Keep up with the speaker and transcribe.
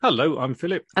Hello, I'm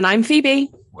Philip. And I'm Phoebe.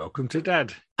 Welcome to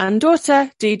Dad and Daughter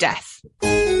Do Death.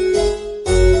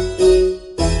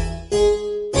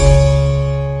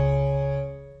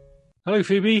 Hello,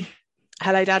 Phoebe.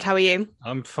 Hello, Dad. How are you?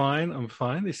 I'm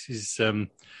fine. This is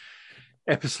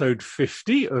episode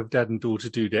 50 of Dad and Daughter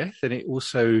Do Death, and it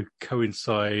also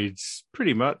coincides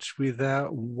pretty much with our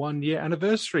 1 year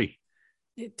anniversary.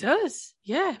 It does.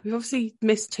 Yeah. We've obviously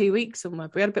missed 2 weeks somewhere,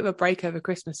 but we had a bit of a break over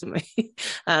Christmas, didn't we?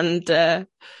 And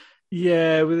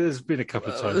yeah, well, there's been a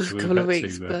couple of times. A couple of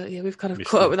weeks, but yeah, we've kind of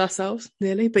caught up with ourselves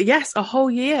nearly. But yes, a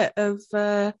whole year of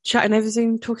chatting over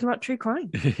Zoom, talking about true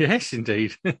crime. Yes,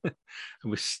 indeed. And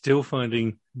we're still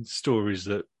finding stories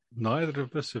that neither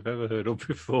of us have ever heard of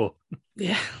before.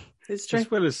 Yeah, it's true. As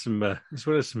well as some,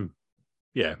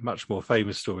 yeah, much more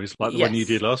famous stories like the one you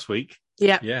did last week.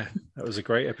 Yeah, that was a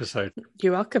great episode.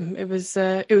 You're welcome. It was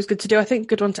good to do. I think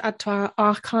good one to add to our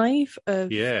archive of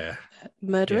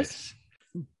murderers. Yes.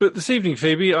 But this evening,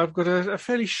 Phoebe, I've got a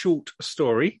fairly short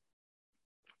story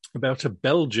about a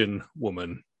Belgian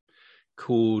woman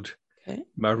called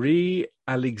Marie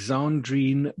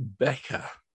Alexandrine Becker.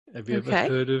 Have you ever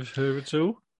heard of her at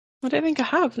all? I don't think I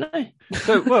have, no.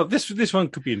 So, well, this one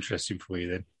could be interesting for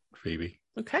you then, Phoebe.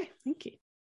 Okay, thank you.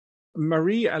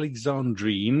 Marie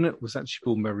Alexandrine was actually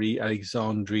called Marie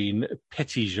Alexandrine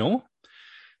Petitjean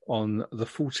on the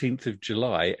 14th of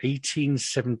July,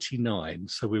 1879.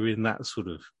 So we're in that sort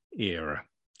of era,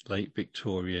 late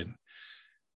Victorian,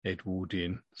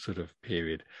 Edwardian sort of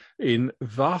period. In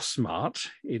Vaasmaat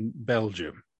in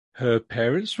Belgium, her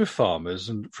parents were farmers,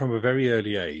 and from a very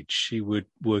early age, she would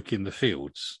work in the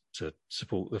fields to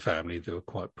support the family. They were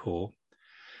quite poor.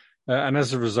 And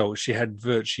as a result, she had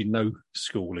virtually no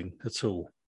schooling at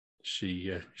all.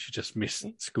 She just missed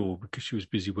school because she was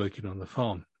busy working on the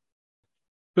farm.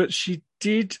 But she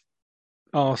did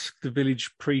ask the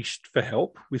village priest for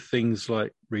help with things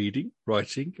like reading,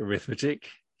 writing, arithmetic.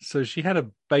 So she had a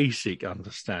basic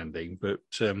understanding, but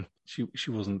she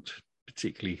wasn't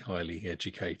particularly highly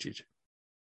educated.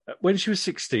 When she was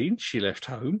 16, she left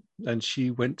home and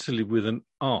she went to live with an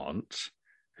aunt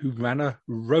who ran a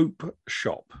rope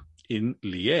shop in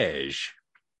Liège.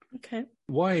 Okay.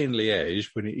 Why in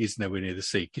Liège when it is nowhere near the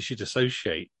sea? Because you'd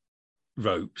associate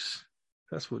ropes.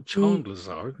 That's what chandlers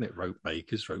are, isn't it? Rope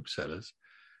makers, rope sellers.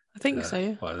 I think so,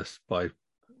 yeah.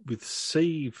 With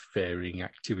seafaring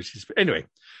activities. But anyway,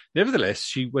 nevertheless,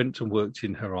 she went and worked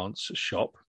in her aunt's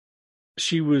shop.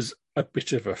 She was a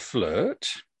bit of a flirt,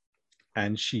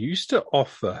 and she used to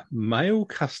offer male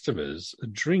customers a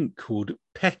drink called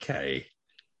Peket,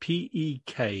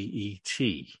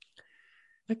 P-E-K-E-T.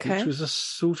 Okay. Which was a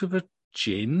sort of a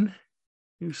gin.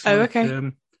 It was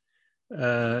kind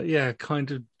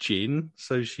of gin.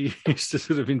 So she used to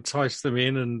sort of entice them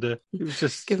in, and it was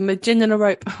just give them a gin and a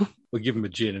rope. Or give them a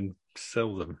gin and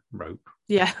sell them rope.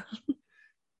 Yeah.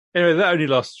 Anyway, that only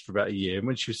lasted for about a year. And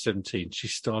when she was 17, she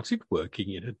started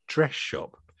working in a dress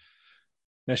shop.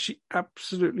 Now, she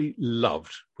absolutely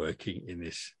loved working in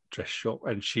this dress shop,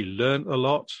 and she learned a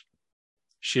lot.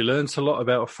 She learned a lot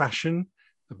about fashion,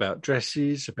 about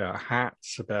dresses, about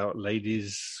hats, about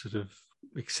ladies' sort of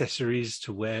accessories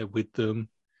to wear with them.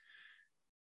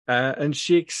 And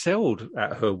she excelled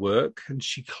at her work, and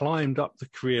she climbed up the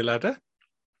career ladder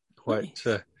quite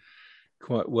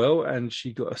well, and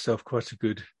she got herself quite a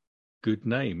good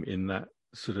name in that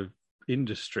sort of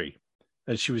industry.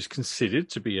 And she was considered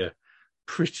to be a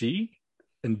pretty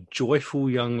and joyful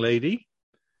young lady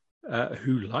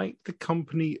who liked the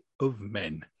company of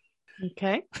men.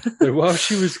 Okay. So while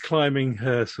she was climbing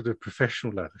her sort of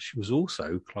professional ladder, she was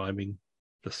also climbing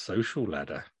the social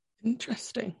ladder.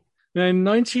 Interesting. Now, in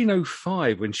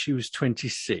 1905, when she was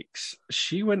 26,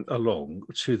 she went along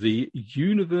to the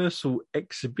Universal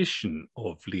Exhibition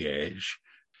of Liège,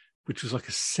 which was like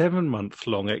a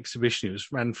 7-month-long exhibition. It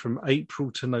was ran from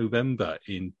April to November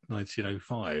in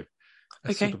 1905.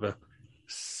 Sort of a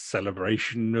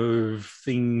celebration of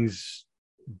things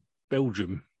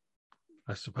Belgium,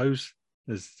 I suppose,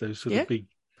 as those sort of big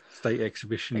state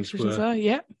exhibitions were.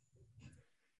 Yeah.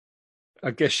 I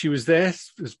guess she was there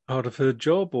as part of her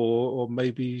job, or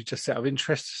maybe just out of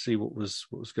interest to see what was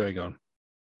going on.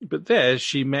 But there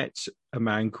she met a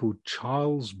man called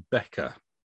Charles Becker.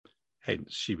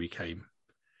 Hence, she became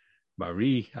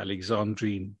Marie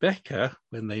Alexandrine Becker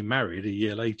when they married a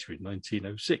year later in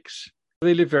 1906.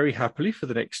 They lived very happily for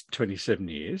the next 27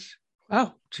 years.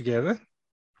 Wow. Together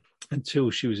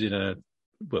until she was in her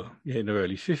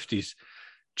early 50s.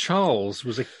 Charles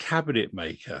was a cabinet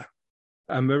maker,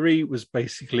 and Marie was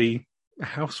basically a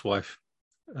housewife.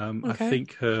 I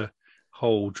think her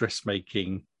whole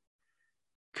dressmaking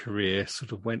career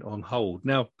sort of went on hold.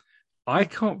 Now, I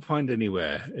can't find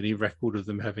anywhere any record of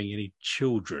them having any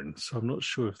children, so I'm not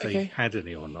sure if they had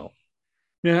any or not.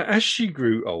 Now, as she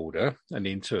grew older and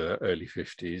into her early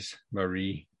 50s,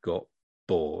 Marie got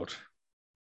bored.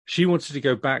 She wanted to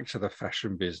go back to the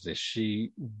fashion business.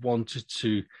 She wanted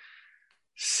to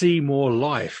see more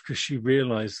life because she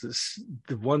realized that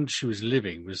the one she was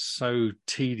living was so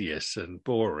tedious and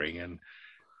boring, and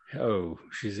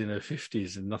she's in her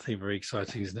 50s and nothing very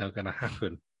exciting is now going to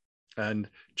happen. And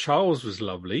Charles was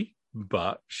lovely,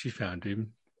 but she found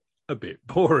him a bit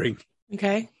boring.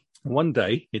 Okay. One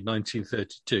day in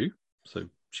 1932, so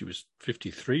she was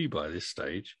 53 by this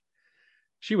stage,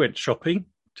 she went shopping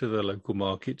to the local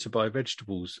market to buy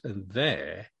vegetables, and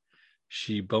there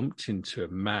she bumped into a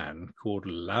man called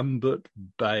Lambert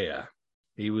Bayer.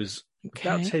 He was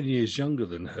about 10 years younger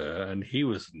than her, and he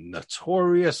was a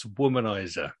notorious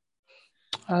womanizer.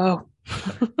 Oh.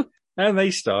 And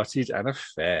they started an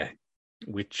affair,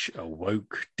 which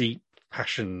awoke deep,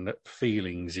 passionate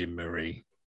feelings in Marie.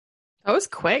 That was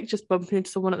quick, just bumping into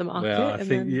someone at the market. Well, I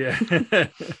think, yeah.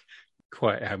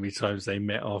 Quite how many times they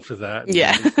met after that.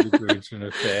 Yeah. Grew into an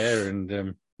affair,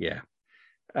 and yeah.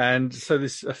 And so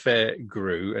this affair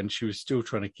grew, and she was still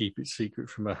trying to keep it secret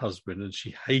from her husband, and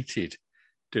she hated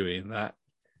doing that,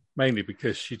 mainly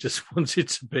because she just wanted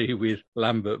to be with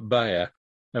Lambert Bayer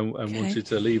and wanted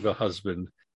to leave her husband.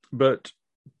 But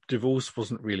divorce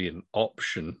wasn't really an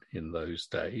option in those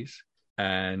days,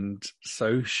 and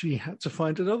so she had to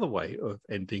find another way of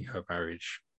ending her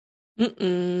marriage,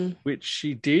 which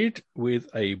she did with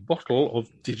a bottle of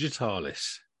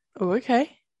Digitalis. Oh,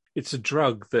 okay. It's a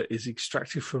drug that is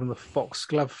extracted from the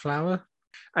foxglove flower,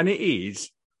 and it is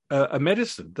a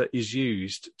medicine that is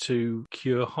used to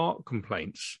cure heart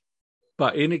complaints.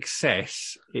 But in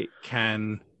excess, it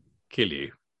can kill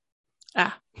you.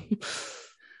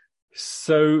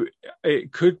 So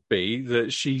it could be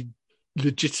that she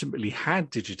legitimately had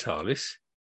Digitalis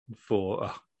for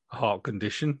a heart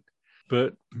condition,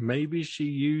 but maybe she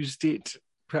used it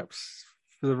perhaps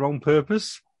for the wrong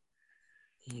purpose.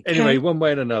 Okay. Anyway, one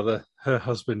way and another, her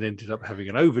husband ended up having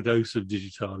an overdose of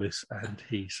Digitalis, and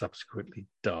he subsequently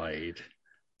died.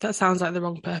 That sounds like the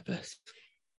wrong purpose.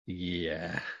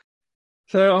 Yeah.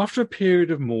 So after a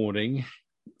period of mourning,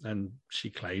 and she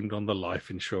claimed on the life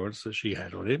insurance that she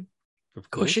had on him, of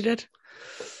course she did,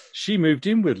 she moved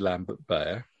in with Lambert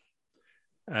Bayer,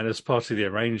 and as part of the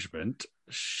arrangement,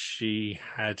 she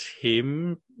had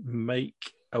him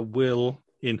make a will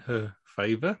in her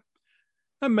favour,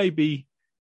 and maybe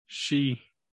she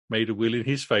made a will in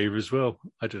his favour as well.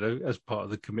 I don't know, as part of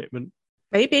the commitment.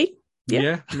 Maybe.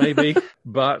 Yeah, maybe.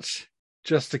 But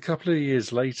just a couple of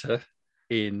years later,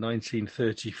 in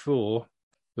 1934,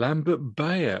 Lambert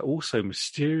Bayer also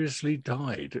mysteriously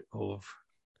died of,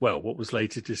 what was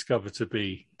later discovered to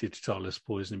be Digitalis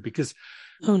poisoning. Because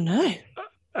oh no,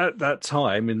 at that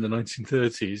time in the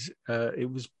 1930s,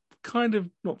 it was kind of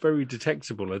not very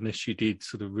detectable unless you did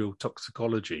sort of real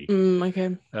toxicology.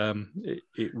 Okay.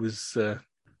 It was sort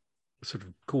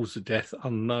of cause of death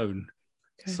unknown.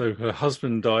 Okay. So her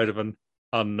husband died of an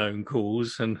unknown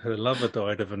cause, and her lover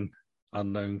died of an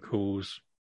unknown cause.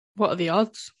 What are the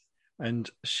odds? And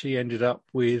she ended up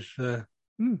with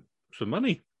some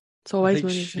money. It's always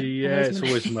money. It's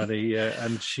always money. Yeah,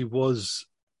 and she was.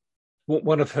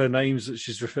 One of her names that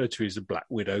she's referred to is a Black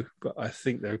Widow, but I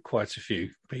think there are quite a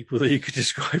few people that you could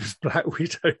describe as Black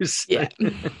Widows. Yeah.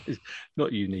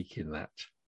 Not unique in that.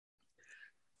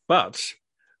 But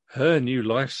her new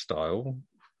lifestyle,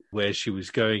 where she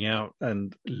was going out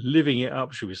and living it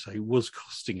up, should we say, was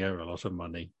costing her a lot of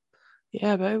money.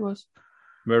 Yeah, but it was.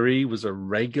 Marie was a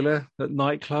regular at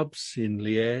nightclubs in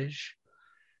Liège.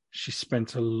 She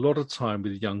spent a lot of time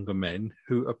with younger men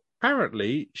who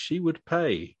apparently she would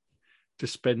pay to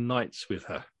spend nights with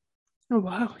her. Oh,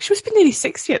 wow. She must be nearly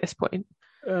 60 at this point.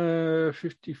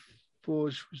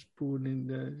 54. She was born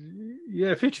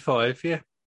in... 55, yeah.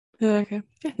 Okay.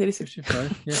 Yeah, nearly 60.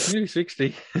 55, yeah, nearly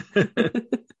 60.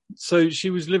 So she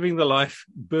was living the life,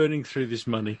 burning through this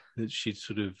money that she'd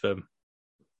sort of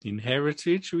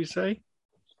inherited, shall we say.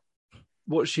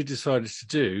 What she decided to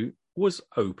do was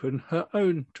open her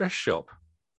own dress shop,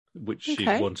 which she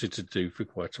wanted to do for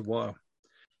quite a while.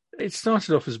 It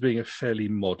started off as being a fairly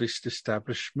modest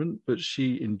establishment, but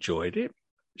she enjoyed it.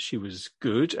 She was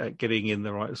good at getting in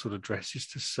the right sort of dresses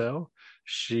to sell.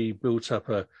 She built up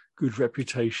a good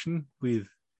reputation with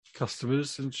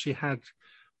customers, and she had,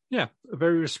 a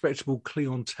very respectable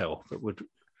clientele that would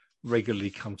regularly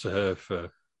come to her for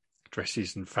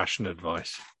dresses and fashion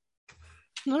advice.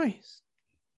 Nice.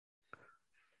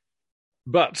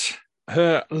 But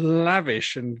her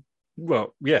lavish and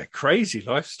well, yeah, crazy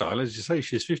lifestyle. As you say,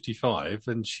 she's 55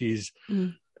 and she's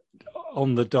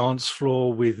on the dance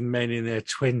floor with men in their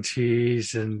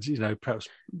 20s, and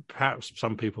perhaps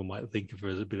some people might think of her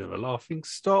as a bit of a laughing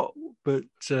stock, but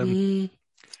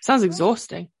sounds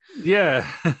exhausting. Yeah,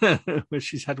 but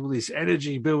she's had all this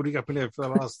energy building up in her for the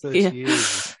last 30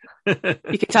 years. You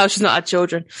can tell she's not had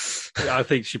children. Yeah, I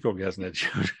think she probably hasn't had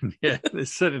children. Yeah,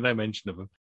 there's certainly no mention of them.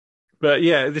 But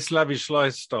yeah, this lavish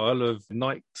lifestyle of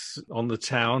nights on the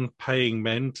town, paying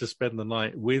men to spend the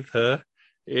night with her,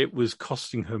 it was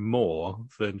costing her more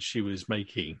than she was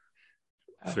making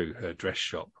through her dress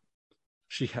shop.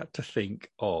 She had to think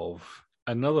of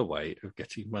another way of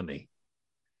getting money.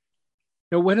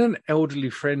 Now, when an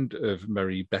elderly friend of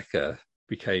Marie Becker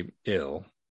became ill,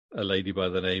 a lady by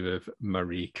the name of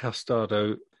Marie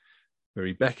Castaldo,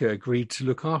 Marie Becker agreed to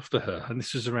look after her, and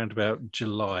this was around about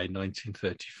July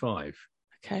 1935.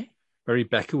 Okay. Marie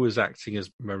Becker was acting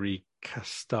as Marie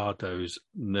Castaldo's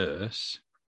nurse,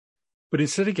 but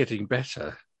instead of getting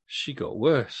better, she got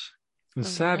worse. And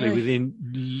sadly, within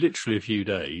literally a few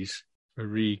days,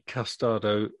 Marie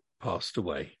Castaldo passed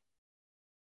away.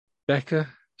 Becker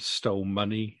stole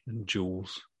money and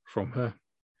jewels from her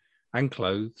and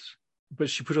clothes, but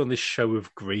she put on this show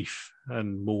of grief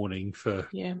and mourning for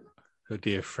her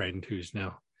dear friend who's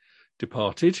now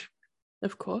departed.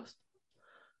 Of course.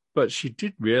 But she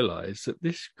did realise that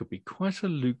this could be quite a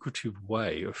lucrative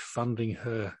way of funding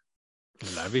her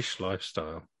lavish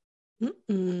lifestyle.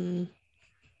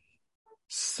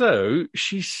 So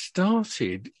she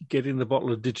started getting the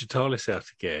bottle of Digitalis out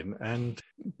again and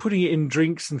putting it in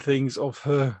drinks and things of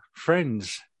her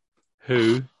friends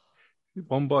who,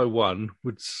 one by one,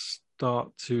 would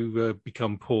start to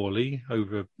become poorly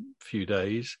over a few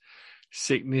days,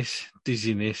 sickness,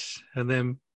 dizziness, and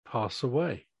then pass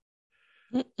away.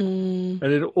 And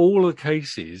in all the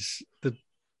cases, the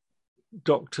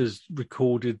doctors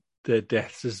recorded their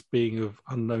deaths as being of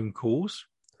unknown cause.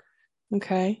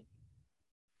 Okay.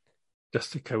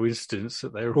 Just a coincidence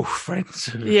that they were all friends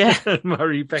of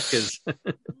Marie Becker's.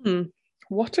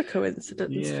 What a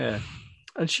coincidence. Yeah.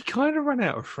 And she kind of ran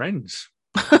out of friends.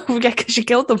 Yeah, because she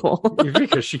killed them all.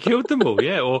 Because she killed them all,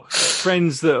 yeah. Or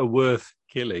friends that are worth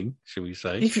killing, shall we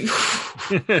say.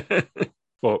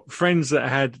 Well, friends that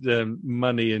had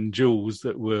money and jewels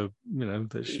that were,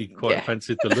 that she quite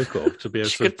fancied the look of to be able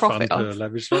to fund her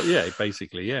lavish life. Yeah,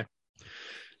 basically, yeah.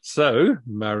 So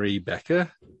Marie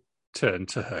Becker turned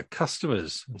to her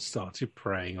customers and started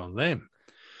preying on them.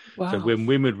 Wow. So when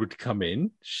women would come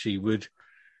in, she would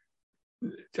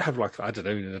have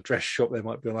in a dress shop, there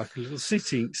might be like a little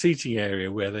seating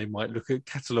area where they might look at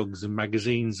catalogues and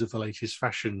magazines of the latest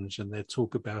fashions and they'd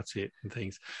talk about it and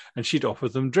things. And she'd offer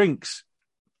them drinks.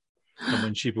 And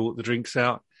when she brought the drinks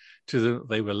out to them,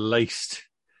 they were laced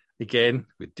again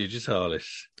with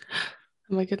Digitalis.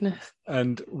 Oh my goodness.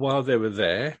 And while they were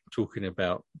there talking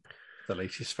about the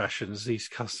latest fashions, these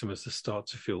customers would start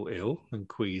to feel ill and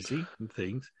queasy and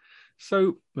things.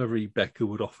 So Marie Becker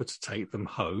would offer to take them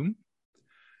home,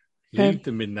 leave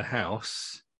them in the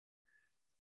house.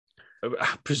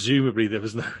 Presumably there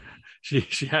was no...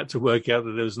 She had to work out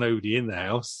that there was nobody in the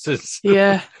house.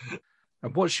 Yeah.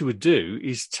 And what she would do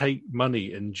is take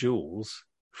money and jewels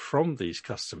from these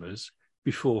customers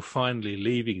before finally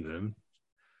leaving them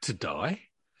to die.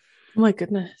 Oh my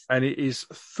goodness. And it is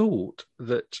thought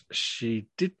that she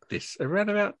did this around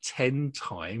about 10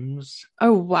 times.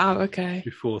 Oh, wow. Okay.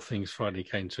 Before things finally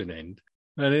came to an end.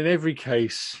 And in every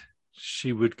case,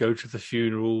 she would go to the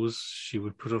funerals. She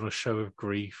would put on a show of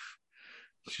grief.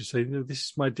 She'd say, "No, this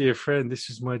is my dear friend. This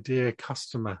is my dear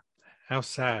customer. How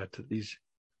sad that these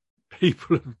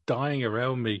people are dying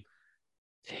around me."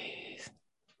 Jeez.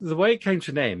 The way it came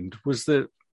to an end was that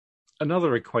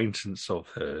another acquaintance of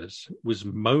hers was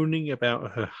moaning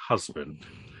about her husband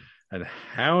and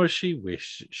how she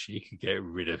wished she could get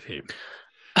rid of him.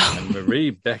 And Marie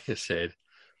Becker said,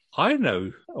 "I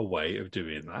know a way of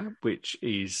doing that, which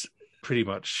is pretty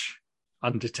much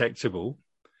undetectable.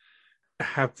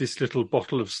 Have this little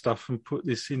bottle of stuff and put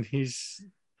this in his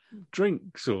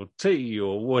drinks or tea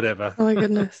or whatever." Oh my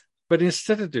goodness. But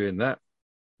instead of doing that,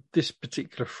 this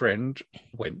particular friend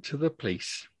went to the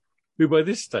police, who by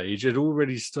this stage had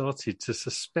already started to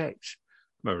suspect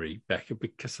Marie Becker,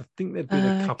 because I think there'd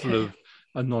been a couple of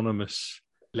anonymous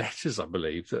letters, I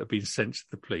believe, that had been sent to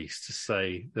the police to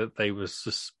say that they were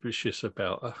suspicious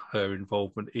about her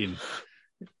involvement in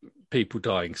people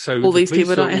dying. So all these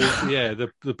people dying.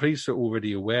 The police are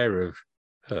already aware of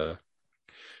her.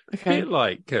 Okay.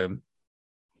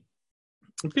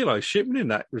 A bit like Shipman in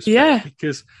that respect,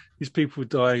 because these people were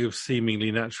dying of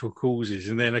seemingly natural causes,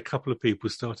 and then a couple of people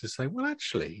started saying, "Well,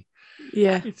 actually,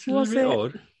 Yeah. It's a little bit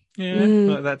odd. Yeah,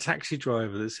 like that taxi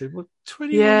driver that said, well,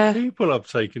 21 people I've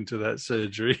taken to that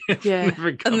surgery. Yeah.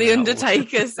 And the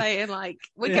undertaker saying, like,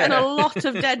 we're getting a lot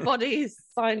of dead bodies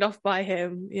signed off by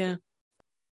him. Yeah.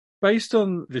 Based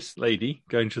on this lady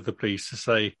going to the police to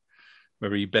say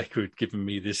Marie Becker had given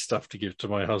me this stuff to give to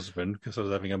my husband because I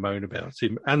was having a moan about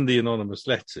him, and the anonymous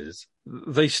letters,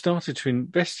 they started to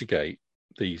investigate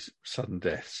these sudden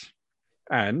deaths.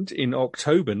 And in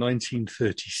October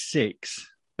 1936,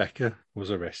 Becker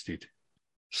was arrested.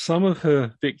 Some of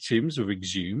her victims were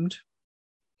exhumed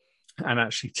and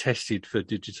actually tested for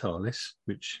digitalis,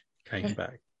 which came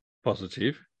back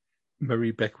positive.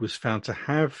 Marie Becker was found to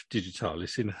have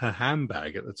digitalis in her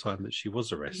handbag at the time that she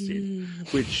was arrested,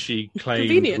 which she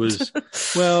claimed was,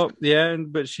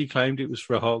 but she claimed it was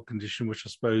for a heart condition, which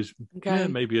I suppose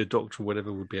maybe a doctor or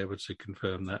whatever would be able to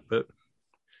confirm that, but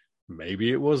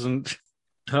maybe it wasn't.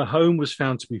 Her home was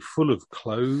found to be full of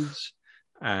clothes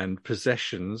and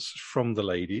possessions from the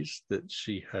ladies that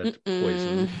she had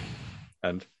poisoned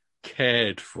and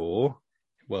cared for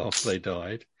whilst they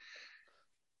died.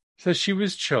 So she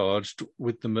was charged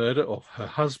with the murder of her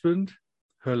husband,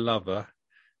 her lover,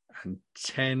 and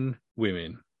 10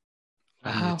 women,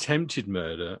 and the attempted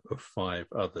murder of 5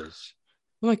 others.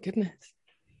 Oh, my goodness.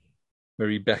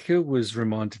 Marie Becker was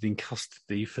remanded in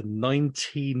custody for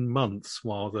 19 months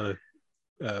while the...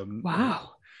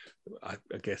 I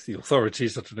guess the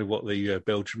authorities, I don't know what the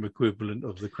Belgium equivalent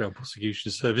of the Crown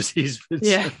Prosecution Service is,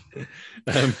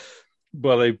 but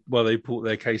while they put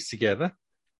their case together.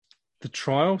 The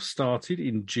trial started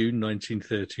in June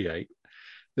 1938.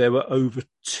 There were over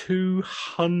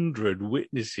 200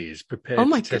 witnesses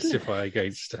prepared to testify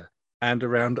against her, and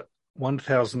around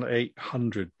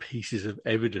 1,800 pieces of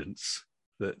evidence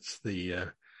that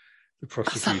the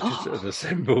prosecutors had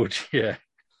assembled. Yeah.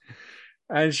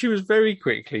 And she was very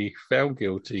quickly found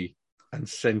guilty and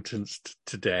sentenced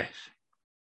to death.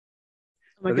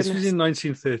 This was in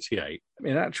 1938.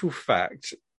 In actual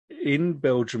fact, in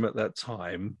Belgium at that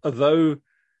time, although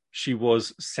she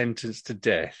was sentenced to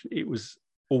death, it was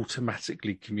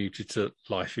automatically commuted to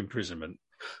life imprisonment.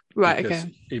 Right, because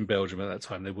in Belgium at that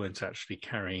time, they weren't actually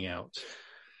carrying out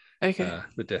the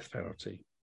death penalty.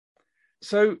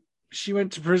 So she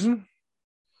went to prison,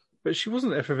 but she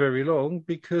wasn't there for very long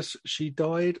because she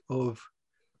died of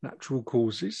natural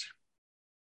causes.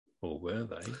 Or were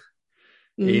they?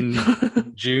 In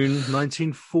June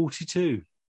 1942.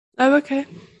 Oh, okay.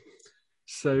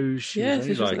 So she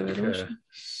was only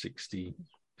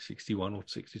 61 or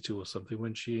 62 or something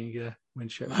when she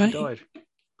actually died.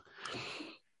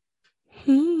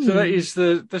 So that is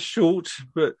the short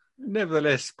but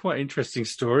nevertheless quite interesting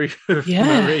story of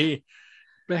Marie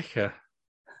Becker.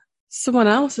 Someone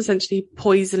else essentially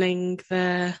poisoning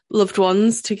their loved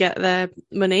ones to get their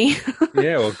money.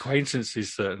 Or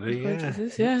acquaintances certainly.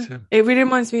 It really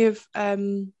reminds me of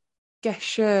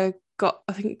Gesher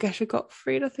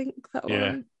Gottfried, I think that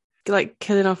one. Like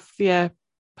killing off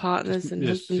partners and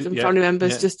husbands and family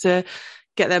members just to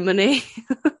get their money.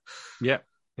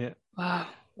 Wow.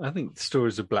 I think the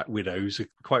stories of Black Widows are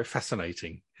quite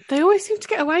fascinating. They always seem to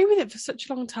get away with it for such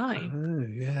a long time. Oh,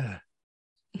 yeah.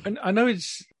 And I know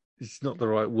it's not the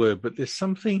right word, but there's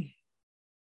something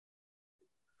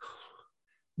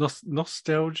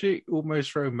nostalgic,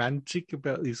 almost romantic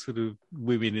about these sort of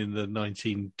women in the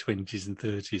 1920s and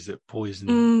 30s that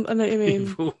poisoned I know what you mean.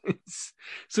 people. It's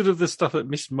sort of the stuff that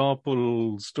Miss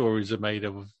Marple stories are made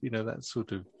of, that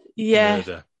sort of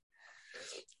murder.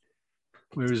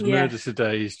 Whereas murder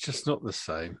today is just not the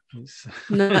same.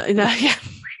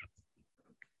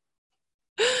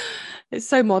 It's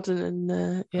so modern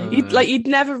and you'd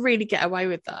never really get away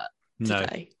with that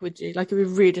today, would you? Like, it'd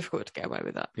be really difficult to get away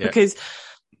with that because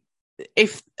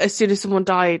if as soon as someone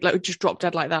died, like just dropped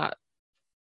dead like that,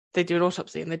 they do an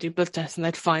autopsy and they do blood tests and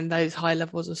they'd find those high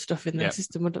levels of stuff in their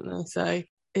system, wouldn't they? So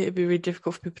it'd be really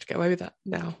difficult for people to get away with that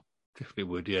now. Definitely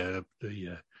would,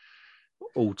 The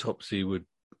autopsy would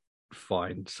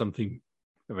find something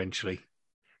eventually.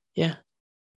 Yeah.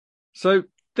 So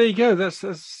there you go. That's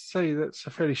a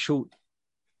fairly short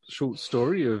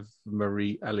story of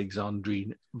Marie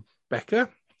Alexandrine Becker.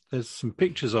 There's some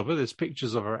pictures of her. There's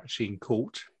pictures of her actually in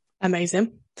court.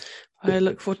 Amazing. I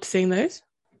look forward to seeing those.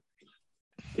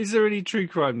 Is there any true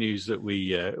crime news that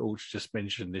we ought to just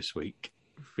mention this week,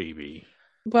 Phoebe?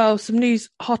 Well, some news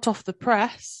hot off the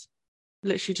press.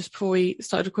 Literally just before we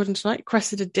started recording tonight,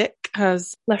 Cressida Dick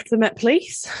has left the Met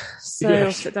Police. So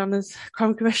I'll sit down as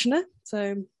crime commissioner.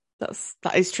 So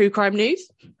that is true crime news.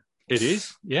 It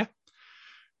is, yeah.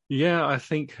 Yeah, I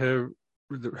think her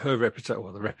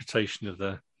reputation, the reputation of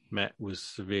the Met was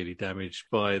severely damaged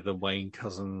by the Wayne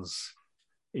Couzens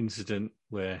incident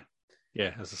where,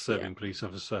 as a serving police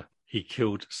officer, he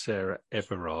killed Sarah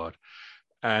Everard.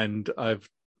 And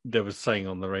they were saying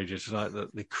on the radio tonight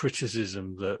that the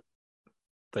criticism that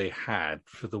they had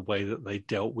for the way that they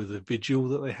dealt with the vigil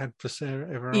that they had for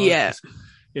Sarah Everard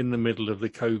in the middle of the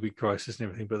COVID crisis and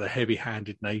everything, but the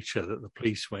heavy-handed nature that the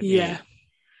police went in, it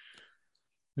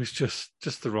was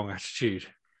just the wrong attitude.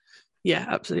 Yeah,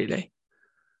 absolutely.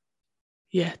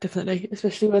 Yeah, definitely.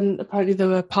 Especially when apparently there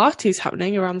were parties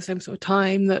happening around the same sort of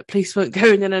time that police weren't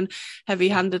going in and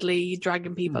heavy-handedly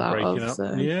dragging people out of.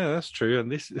 So. Yeah, that's true. And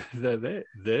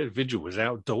their vigil was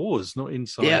outdoors, not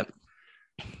inside. Yep.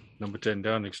 Number 10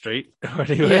 Downing Street.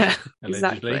 Anyway, yeah,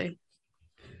 allegedly.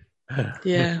 Exactly.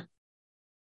 Yeah.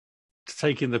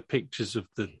 Taking the pictures of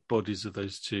the bodies of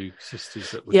those two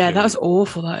sisters that were killed. That was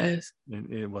awful, that is.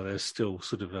 Well, they're still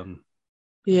sort of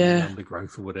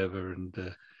undergrowth or whatever, and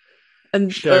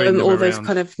all those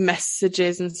kind of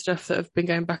messages and stuff that have been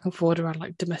going back and forward around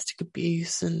like domestic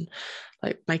abuse and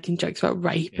like making jokes about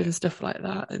rape and stuff like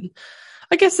that. And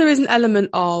I guess there is an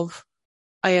element of,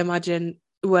 I imagine,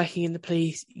 working in the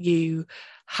police, you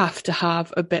have to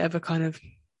have a bit of a kind of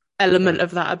element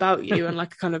of that about you and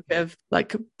like a kind of bit of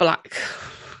like black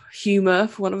humour,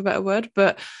 for want of a better word.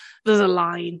 But there's a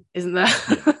line, isn't there?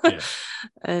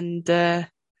 And I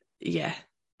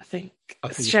think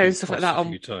sharing stuff like that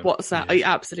on WhatsApp,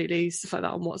 absolutely, stuff like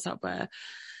that on WhatsApp where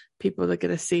people are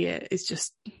going to see it is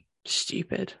just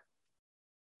stupid.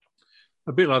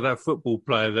 A bit like that football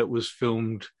player that was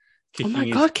filmed kicking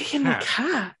the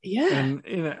cat. Yeah.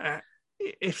 And,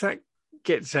 if that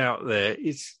gets out there,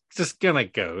 it's just going to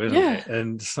go, isn't it?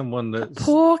 And someone that's... A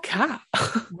poor cat.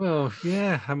 Well,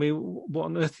 yeah. I mean, what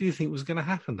on earth do you think was going to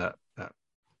happen? That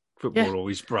footballer or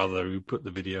his brother who put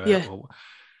the video out? Or...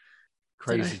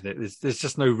 Crazy, isn't it? There's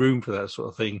just no room for that sort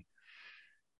of thing.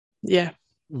 Yeah.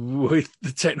 With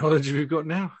the technology we've got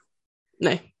now.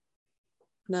 No.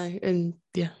 And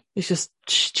it's just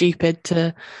stupid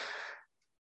to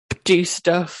do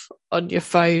stuff on your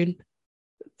phone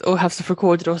or have stuff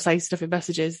recorded or say stuff in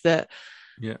messages that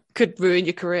could ruin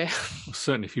your career. Well,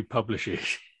 certainly if you publish it.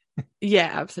 Yeah,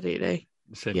 absolutely.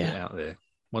 Send it out there.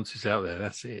 Once it's out there,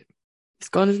 that's it. It's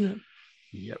gone, isn't it?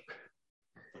 Yep.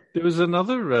 There was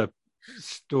another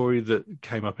story that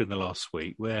came up in the last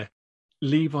week where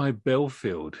Levi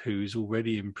Belfield, who's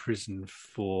already in prison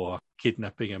for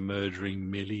kidnapping and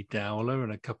murdering Millie Dowler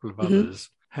and a couple of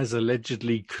others, has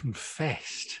allegedly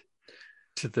confessed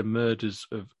to the murders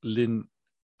of Lynn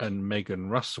and Megan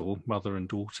Russell, mother and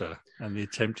daughter, and the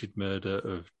attempted murder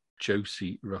of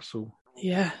Josie Russell.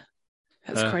 Yeah,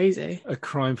 that's crazy. A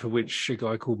crime for which a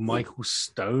guy called Michael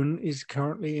Stone is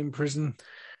currently in prison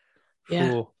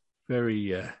for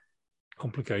very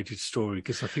complicated story,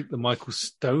 because I think the Michael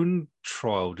Stone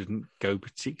trial didn't go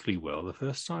particularly well the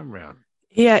first time round.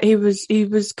 Yeah, he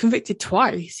was convicted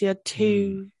twice. He had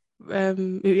two...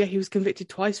 he was convicted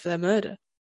twice for their murder.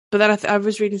 But then I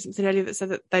was reading something earlier that said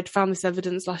that they'd found this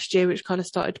evidence last year, which kind of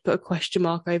started to put a question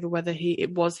mark over whether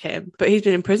it was him. But he's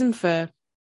been in prison for,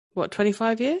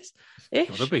 25 years?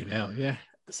 Got to be now, yeah.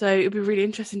 So it'd be really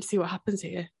interesting to see what happens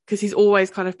here, because he's always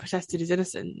kind of protested his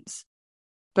innocence.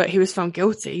 But he was found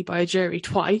guilty by a jury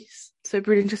twice. So it'd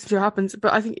be really interesting to see what happens.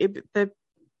 But I think the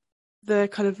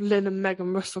kind of Lynn and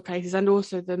Megan Russell cases and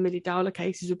also the Millie Dowler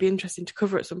cases would be interesting to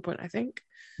cover at some point, I think.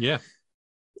 Yeah.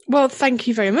 Well, thank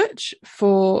you very much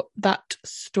for that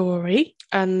story,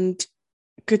 and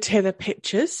good to hear the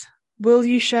pictures. Will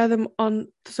you share them on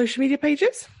the social media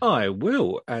pages? I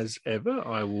will, as ever.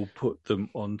 I will put them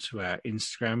onto our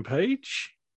Instagram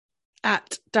page.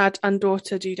 At Dad and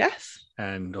Daughter Do Death.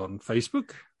 And on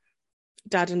Facebook.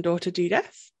 Dad and Daughter Do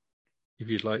Death. If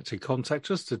you'd like to contact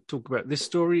us to talk about this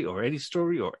story or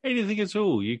anything at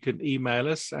all, you can email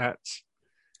us at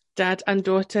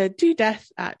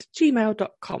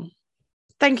dadanddaughterdodeath@gmail.com.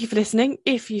 Thank you for listening.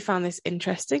 If you found this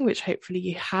interesting, which hopefully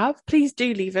you have, please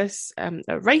do leave us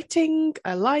a rating,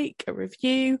 a like, a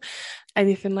review,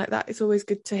 anything like that. It's always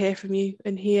good to hear from you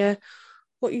and hear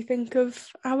what you think of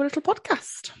our little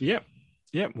podcast. Yep.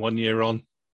 1 year on.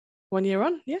 1 year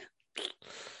on, yeah.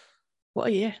 What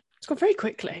a year. It's gone very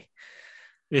quickly.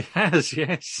 It has,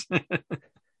 yes.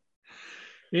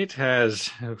 It has,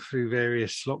 through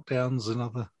various lockdowns and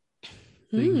other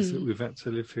things that we've had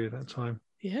to live through that time.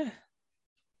 Yeah.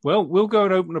 Well, we'll go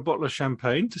and open a bottle of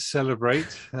champagne to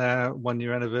celebrate our 1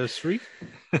 year anniversary.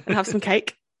 And have some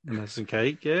cake.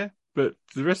 Yeah. But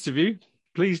the rest of you,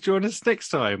 please join us next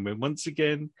time when once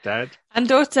again, Dad and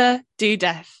Daughter Do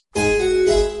Death.